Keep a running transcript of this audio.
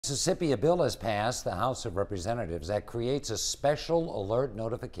Mississippi, a bill has passed the House of Representatives that creates a special alert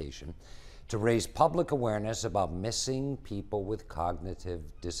notification to raise public awareness about missing people with cognitive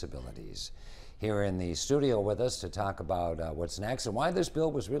disabilities. Here in the studio with us to talk about what's next and why this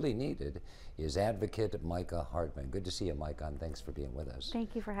bill was really needed is advocate Micah Hartman. Good to see you, Micah, and thanks for being with us.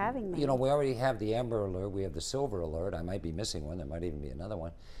 Thank you for having me. You know, we already have the Amber Alert, we have the Silver Alert. I might be missing one, there might even be another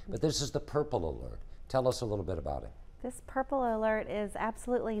one, but this is the Purple Alert. Tell us a little bit about it. This Purple Alert is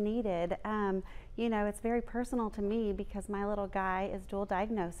absolutely needed. You know, it's very personal to me because my little guy is dual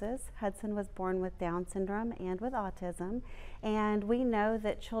diagnosis. Hudson was born with Down syndrome and with autism. And we know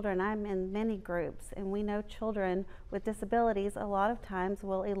that children, I'm in many groups, and we know children with disabilities a lot of times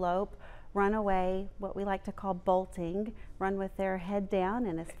will elope, run away, what we like to call bolting, run with their head down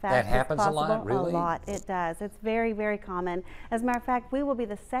and as fast as possible. That happens a lot, really? A lot, it does. It's very, very common. As a matter of fact, we will be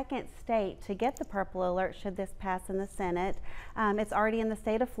the second state to get the Purple Alert should this pass in the Senate. It's already in the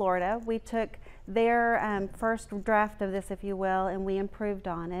state of Florida. We took their first draft of this, if you will, and we improved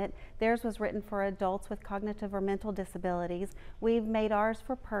on it. Theirs was written for adults with cognitive or mental disabilities. We've made ours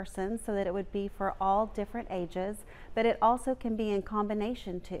for persons so that it would be for all different ages, but it also can be in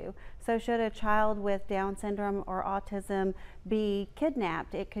combination too. So should a child with Down syndrome or autism be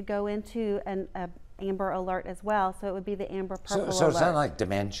kidnapped, it could go into an Amber Alert as well, so it would be the Amber Purple Alert. So it's not like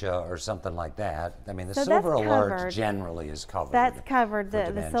dementia or something like that. I mean, the So Silver that's Alert covered. generally is covered. That's covered. The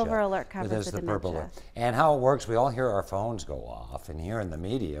dementia. Silver Alert covers But there's the the dementia. Purple Alert. And how it works, we all hear our phones go off, and here in the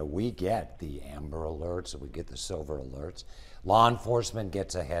media, we get the Amber Alerts, and we get the Silver Alerts. Law enforcement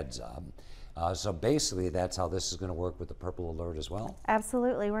gets a heads up. So basically, that's how this is going to work with the Purple Alert as well?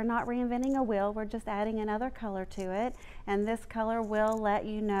 Absolutely. We're not reinventing a wheel. We're just adding another color to it. And this color will let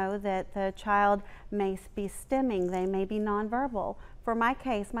you know that the child may be stimming. They may be nonverbal. For my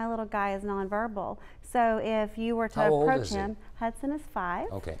case, my little guy is nonverbal. So if you were to How old approach is he? him, Hudson is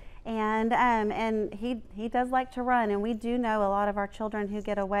 5. Okay. And he does like to run. And we do know a lot of our children who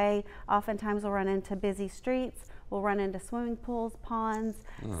get away oftentimes will run into busy streets. We'll run into swimming pools, ponds.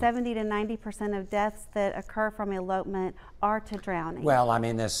 70 to 90% of deaths that occur from elopement are to drowning. Well, I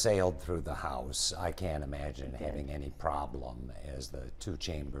mean, this sailed through the House. I can't imagine having any problem as the two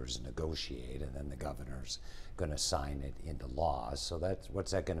chambers negotiate, and then the governor's going to sign it into law. So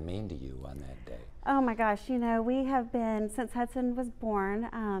what's that going to mean to you on that day? Oh my gosh, you know, we have been, since Hudson was born,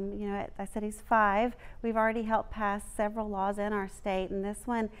 you know, I said he's 5, we've already helped pass several laws in our state, and this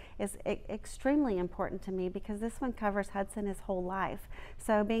one is extremely important to me because this one covers Hudson his whole life.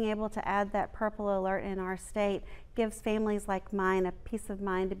 So being able to add that Purple Alert in our state gives families like mine a peace of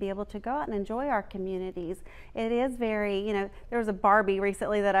mind to be able to go out and enjoy our communities. It is very, you know, there was a Barbie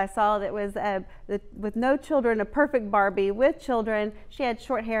recently that I saw that was with no children, a perfect Barbie. With children, she had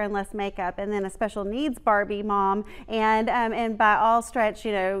short hair and less makeup, and then a special needs Barbie mom, and by all stretch,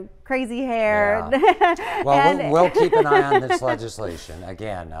 you know, crazy hair. Yeah. Well, we'll keep an eye on this legislation,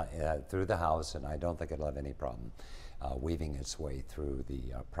 again, through the House, and I don't think it'll have any problem weaving its way through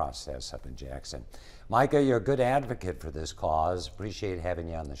the process up in Jackson. Micah, you're a good advocate for this cause. Appreciate having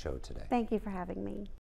you on the show today. Thank you for having me.